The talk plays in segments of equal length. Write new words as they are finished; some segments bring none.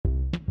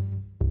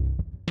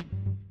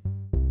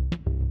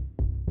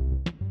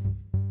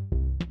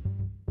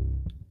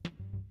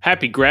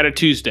Happy Gratitude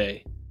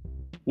Tuesday.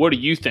 What are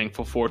you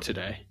thankful for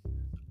today?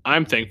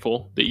 I'm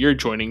thankful that you're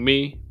joining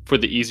me for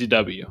the Easy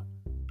W.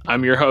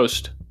 I'm your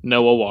host,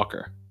 Noah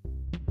Walker.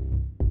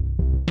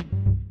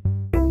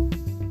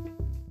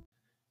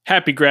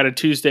 Happy Gratitude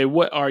Tuesday.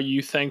 What are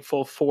you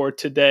thankful for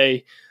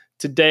today?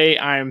 Today,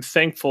 I am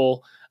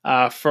thankful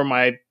for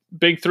my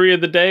big three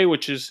of the day,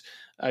 which is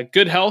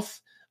good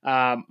health,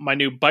 my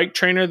new bike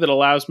trainer that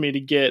allows me to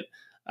get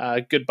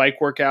good bike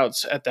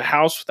workouts at the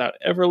house without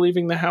ever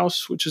leaving the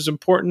house, which is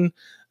important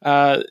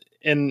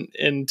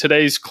in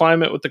today's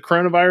climate with the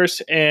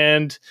coronavirus,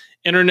 and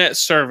internet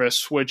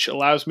service, which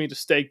allows me to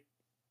stay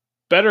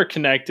better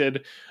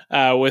connected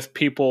with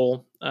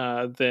people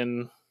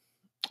than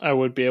I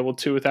would be able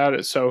to without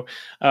it. So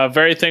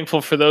very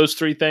thankful for those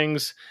three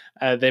things.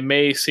 They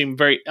may seem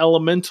very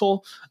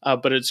elemental,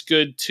 but it's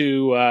good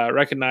to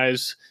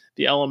recognize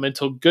the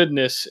elemental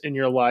goodness in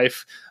your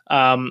life.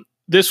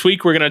 This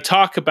week, we're going to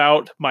talk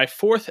about my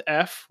fourth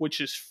F, which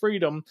is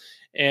freedom,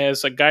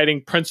 as a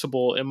guiding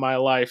principle in my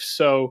life.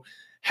 So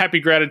happy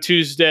Gratitude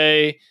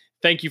Tuesday.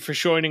 Thank you for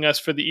joining us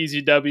for the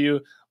Easy W.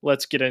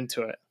 Let's get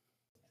into it.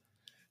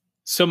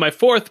 So my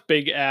fourth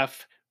big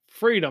F,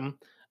 freedom,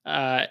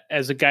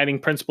 as a guiding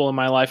principle in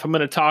my life. I'm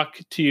going to talk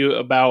to you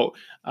about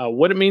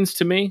what it means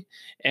to me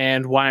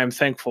and why I'm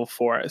thankful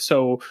for it.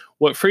 So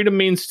what freedom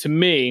means to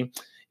me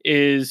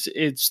is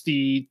it's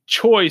the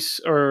choice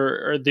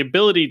or the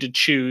ability to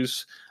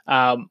choose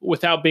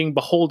without being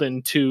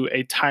beholden to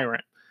a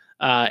tyrant.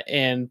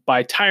 And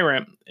by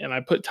tyrant, and I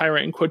put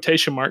tyrant in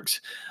quotation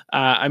marks,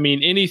 I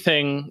mean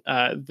anything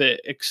that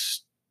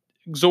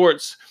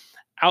exerts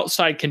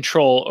outside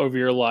control over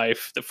your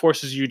life, that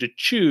forces you to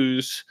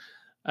choose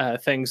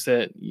things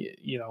that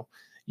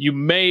you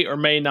may or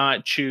may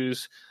not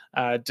choose,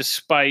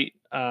 despite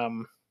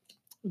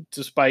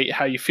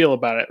how you feel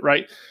about it,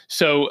 right?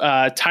 So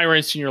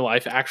tyrants in your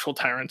life, actual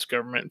tyrants,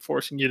 government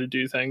forcing you to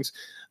do things.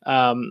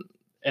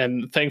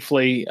 And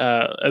thankfully,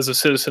 as a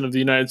citizen of the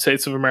United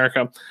States of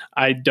America,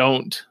 I'm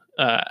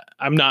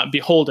not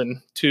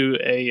beholden to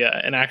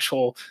an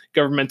actual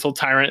governmental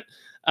tyrant.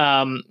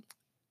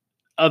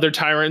 Other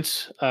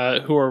tyrants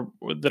that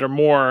are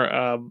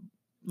more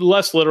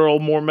less literal,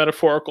 more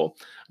metaphorical,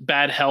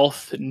 bad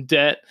health and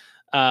debt.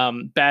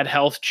 Bad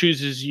health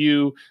chooses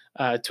you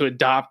to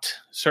adopt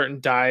certain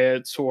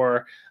diets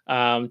or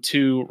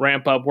to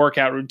ramp up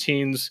workout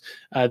routines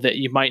that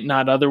you might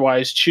not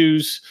otherwise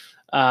choose.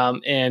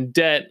 And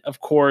debt,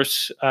 of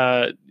course,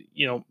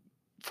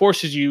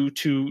 forces you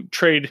to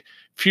trade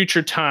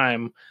future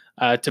time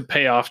to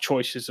pay off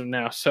choices of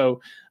now. So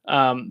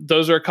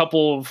those are a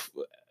couple of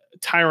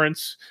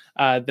tyrants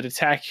that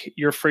attack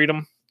your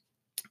freedom.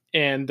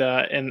 And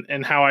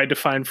how I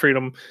define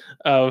freedom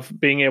of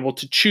being able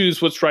to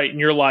choose what's right in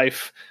your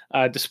life,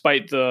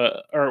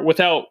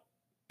 without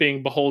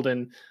being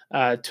beholden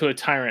to a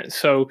tyrant.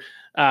 So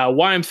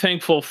why I'm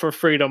thankful for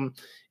freedom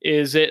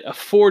is it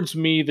affords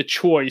me the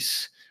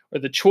choice or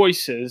the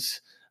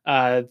choices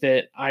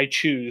that I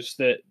choose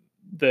that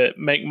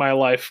make my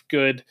life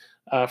good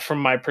from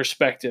my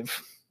perspective,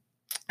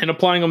 and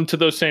applying them to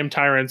those same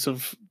tyrants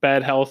of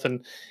bad health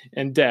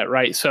and debt.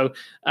 Right. So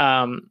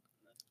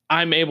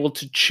I'm able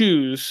to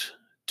choose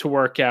to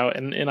work out,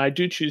 and I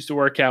do choose to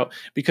work out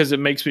because it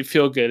makes me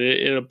feel good.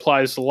 It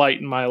applies light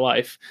in my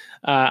life.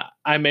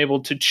 I'm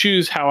able to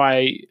choose how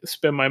I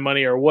spend my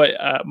money or what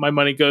my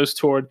money goes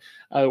toward,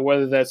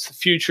 whether that's the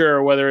future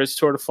or whether it's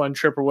toward a fun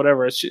trip or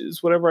whatever.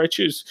 It's whatever I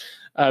choose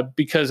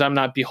because I'm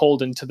not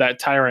beholden to that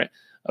tyrant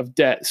of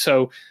debt.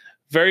 So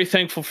very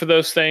thankful for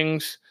those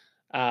things.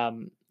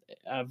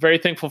 Very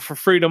thankful for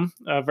freedom,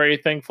 very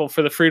thankful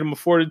for the freedom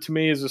afforded to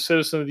me as a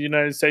citizen of the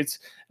United States,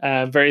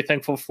 very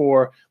thankful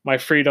for my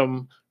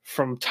freedom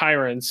from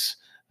tyrants,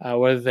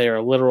 whether they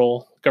are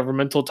literal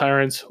governmental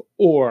tyrants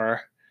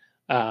or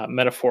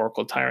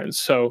metaphorical tyrants.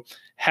 So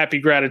happy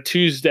Gratitude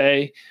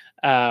Tuesday.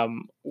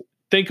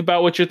 Think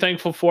about what you're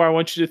thankful for. I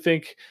want you to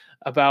think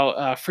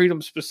about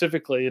freedom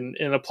specifically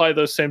and apply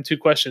those same two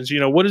questions.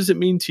 What does it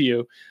mean to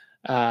you,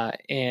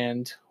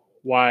 and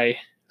why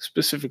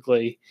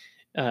specifically?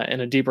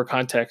 In a deeper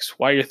context,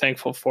 why you're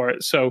thankful for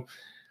it. So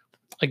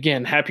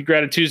again, happy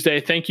Gratitude Tuesday.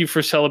 Thank you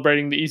for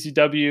celebrating the Easy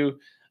W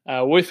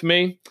with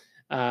me.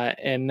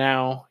 And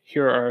now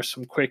here are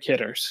some quick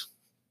hitters.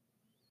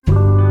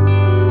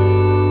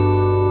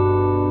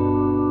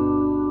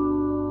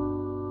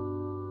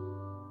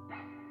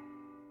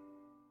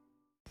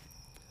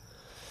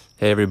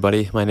 Hey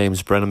everybody, my name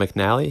is Brennan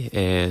McNally,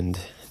 and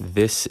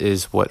this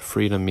is what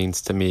freedom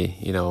means to me.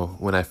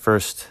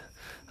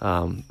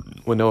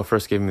 When Noah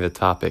first gave me the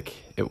topic,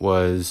 it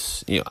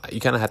was, you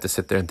kind of have to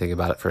sit there and think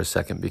about it for a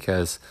second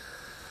because,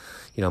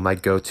 my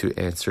go-to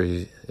answer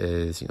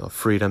is,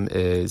 freedom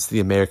is the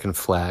American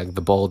flag,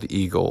 the bald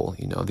eagle,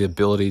 the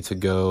ability to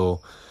go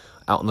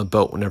out on the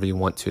boat whenever you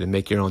want to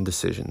make your own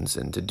decisions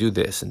and to do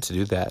this and to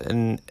do that.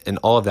 And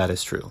all of that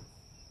is true.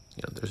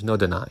 There's no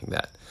denying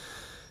that.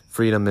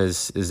 Freedom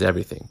is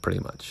everything, pretty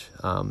much.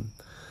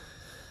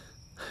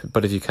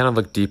 But if you kind of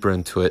look deeper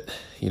into it,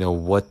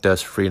 what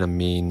does freedom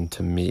mean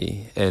to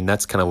me? And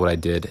that's kind of what I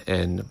did.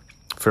 And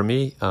For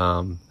me,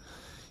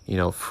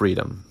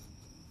 freedom.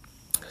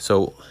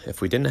 So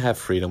if we didn't have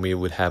freedom, we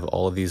would have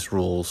all of these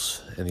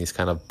rules and these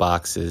kind of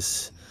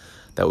boxes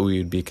that we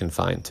would be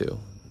confined to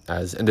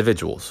as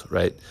individuals,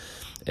 right?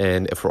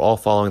 And if we're all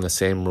following the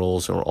same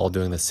rules and we're all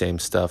doing the same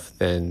stuff,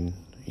 then,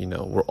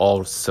 we're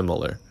all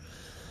similar.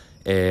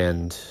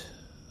 And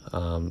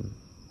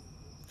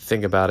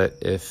think about it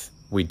if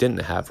we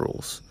didn't have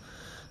rules.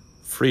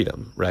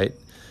 Freedom, right?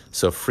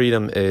 So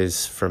freedom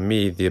is, for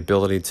me, the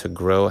ability to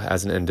grow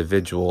as an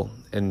individual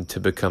and to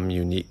become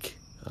unique.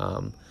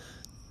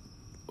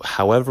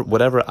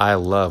 Whatever I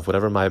love,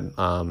 whatever my,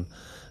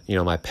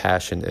 my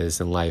passion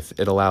is in life,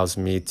 it allows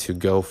me to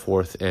go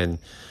forth and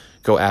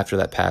go after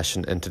that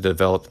passion and to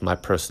develop my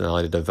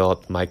personality, to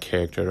develop my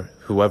character,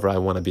 whoever I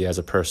want to be as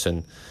a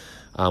person,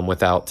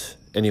 without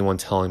anyone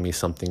telling me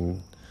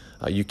something.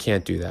 You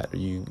can't do that. Or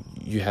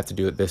you have to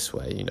do it this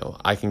way.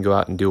 I can go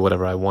out and do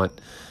whatever I want.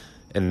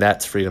 And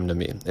that's freedom to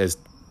me, is,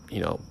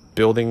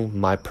 building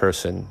my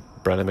person,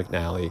 Brennan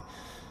McNally,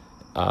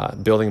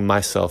 building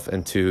myself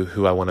into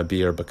who I want to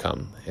be or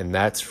become. And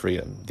that's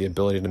freedom, the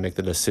ability to make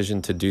the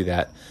decision to do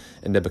that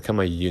and to become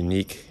a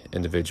unique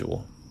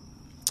individual.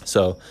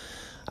 So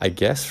I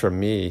guess for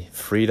me,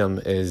 freedom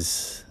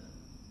is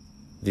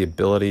the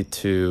ability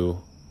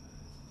to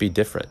be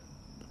different,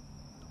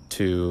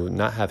 to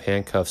not have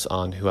handcuffs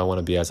on who I want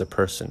to be as a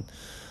person.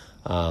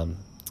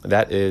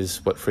 That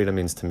is what freedom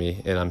means to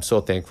me. And I'm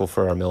so thankful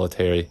for our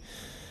military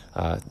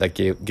that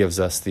gives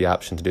us the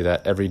option to do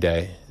that every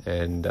day.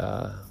 And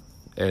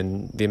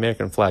the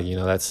American flag,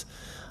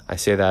 I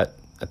say that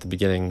at the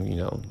beginning,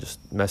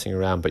 just messing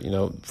around, but,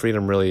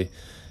 freedom really,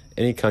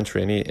 any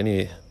country,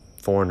 any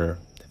foreigner,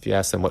 if you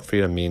ask them what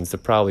freedom means, they're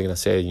probably going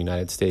to say the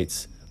United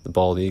States, the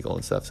bald eagle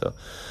and stuff. So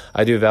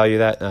I do value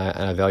that,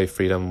 and I value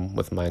freedom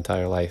with my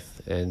entire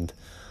life. And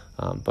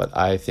but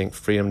I think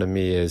freedom to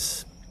me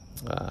is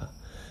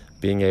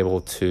being able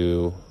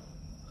to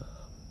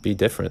be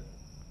different.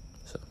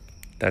 So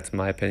that's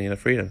my opinion of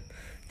freedom.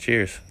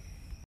 Cheers.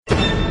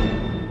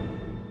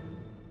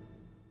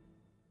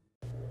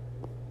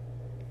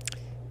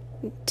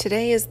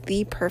 Today is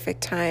the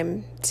perfect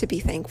time to be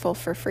thankful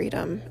for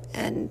freedom,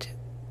 and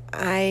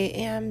I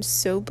am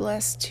so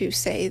blessed to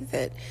say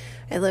that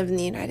I live in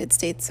the United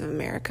States of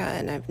America,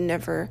 and I've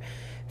never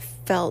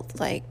felt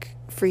like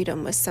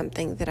freedom was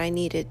something that I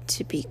needed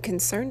to be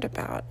concerned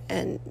about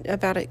and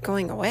about it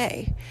going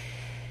away.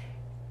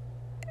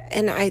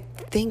 And I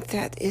think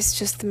that is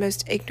just the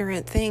most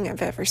ignorant thing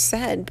I've ever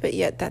said, but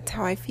yet that's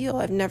how I feel.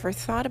 I've never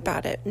thought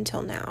about it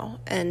until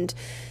now. And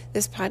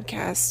this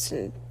podcast,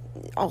 and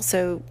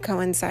also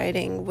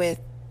coinciding with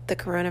the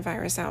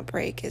coronavirus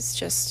outbreak, is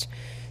just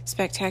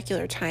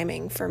spectacular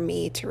timing for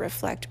me to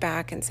reflect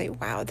back and say,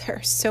 wow, there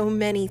are so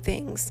many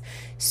things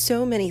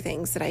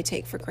that I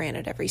take for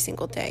granted every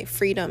single day.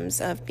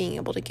 Freedoms of being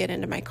able to get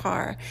into my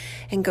car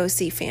and go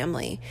see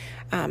family.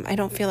 I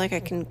don't feel like I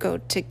can go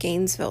to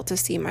Gainesville to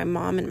see my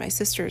mom and my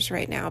sisters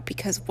right now,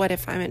 because what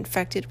if I'm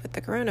infected with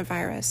the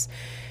coronavirus?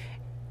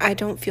 I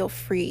don't feel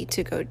free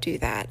to go do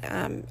that.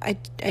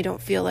 I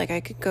don't feel like I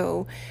could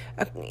go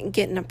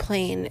get in a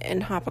plane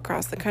and hop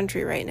across the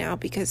country right now,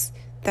 because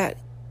that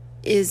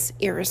is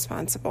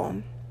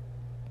irresponsible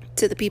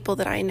to the people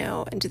that I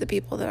know and to the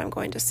people that I'm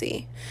going to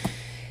see.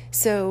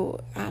 So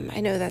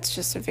I know that's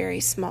just a very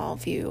small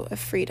view of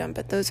freedom,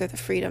 but those are the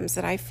freedoms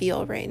that I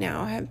feel right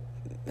now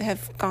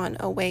have gone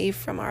away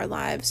from our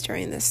lives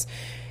during this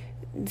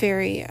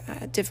very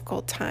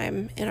difficult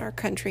time in our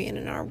country and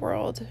in our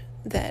world,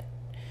 that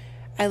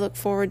I look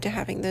forward to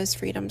having those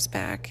freedoms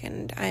back.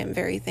 And I am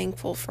very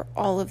thankful for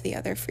all of the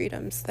other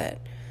freedoms that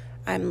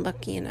I'm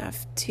lucky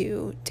enough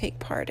to take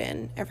part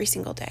in every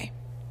single day.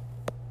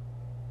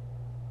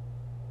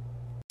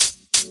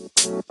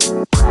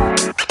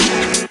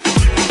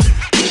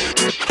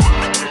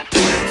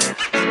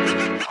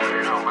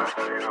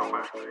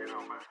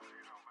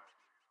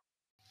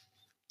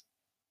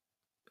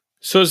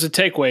 So as a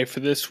takeaway for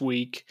this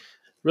week,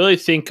 really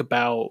think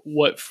about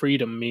what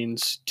freedom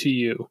means to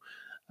you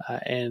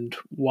and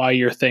why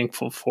you're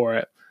thankful for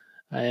it.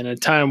 In a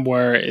time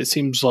where it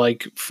seems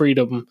like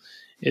freedom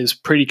is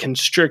pretty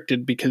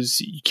constricted because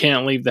you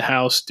can't leave the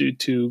house due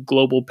to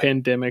global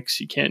pandemics,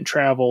 you can't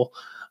travel,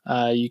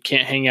 you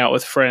can't hang out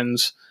with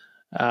friends.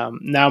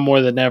 Now more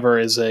than ever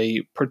is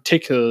a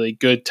particularly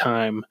good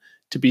time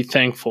to be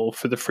thankful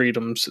for the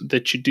freedoms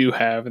that you do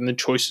have and the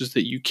choices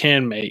that you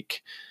can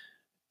make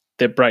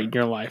that brighten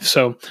your life.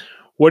 So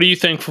what are you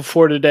thankful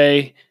for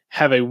today?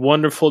 Have a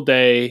wonderful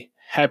day.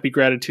 Happy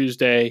Gratitude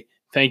Tuesday.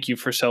 Thank you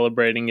for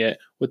celebrating it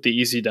with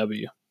the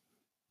EZW.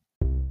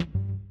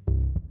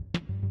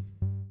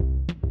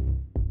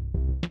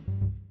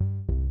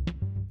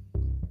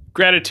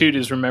 Gratitude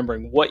is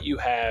remembering what you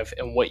have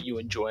and what you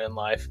enjoy in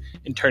life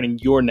and turning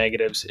your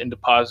negatives into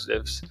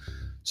positives.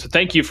 So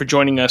thank you for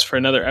joining us for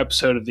another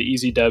episode of the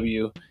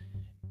EZW.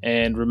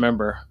 And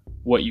remember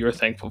what you're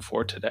thankful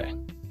for today.